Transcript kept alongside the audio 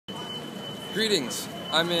Greetings.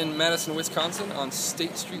 I'm in Madison, Wisconsin on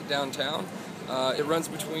State Street downtown. It runs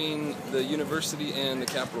between the university and the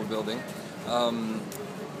Capitol building.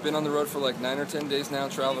 Been on the road for like 9 or 10 days now,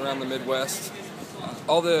 traveling around the Midwest.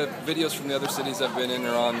 All the videos from the other cities I've been in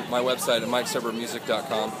are on my website at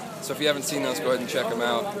MikeSuburbMusic.com. So if you haven't seen those, go ahead and check them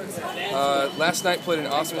out. Last night played an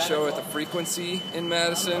awesome show at the Frequency in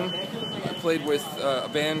Madison. I played with a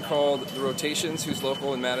band called The Rotations, who's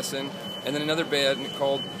local in Madison, and then another band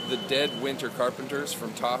called The Dead Winter Carpenters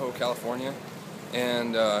from Tahoe, California.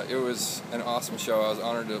 And it was an awesome show. I was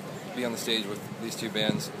honored to be on the stage with these two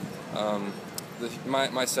bands.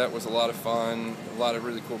 My set was a lot of fun. A lot of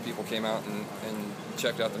really cool people came out and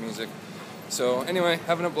checked out the music. So anyway,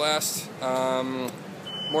 having a blast.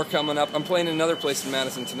 More coming up. I'm playing in another place in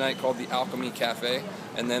Madison tonight called the Alchemy Cafe,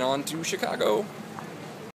 and then on to Chicago.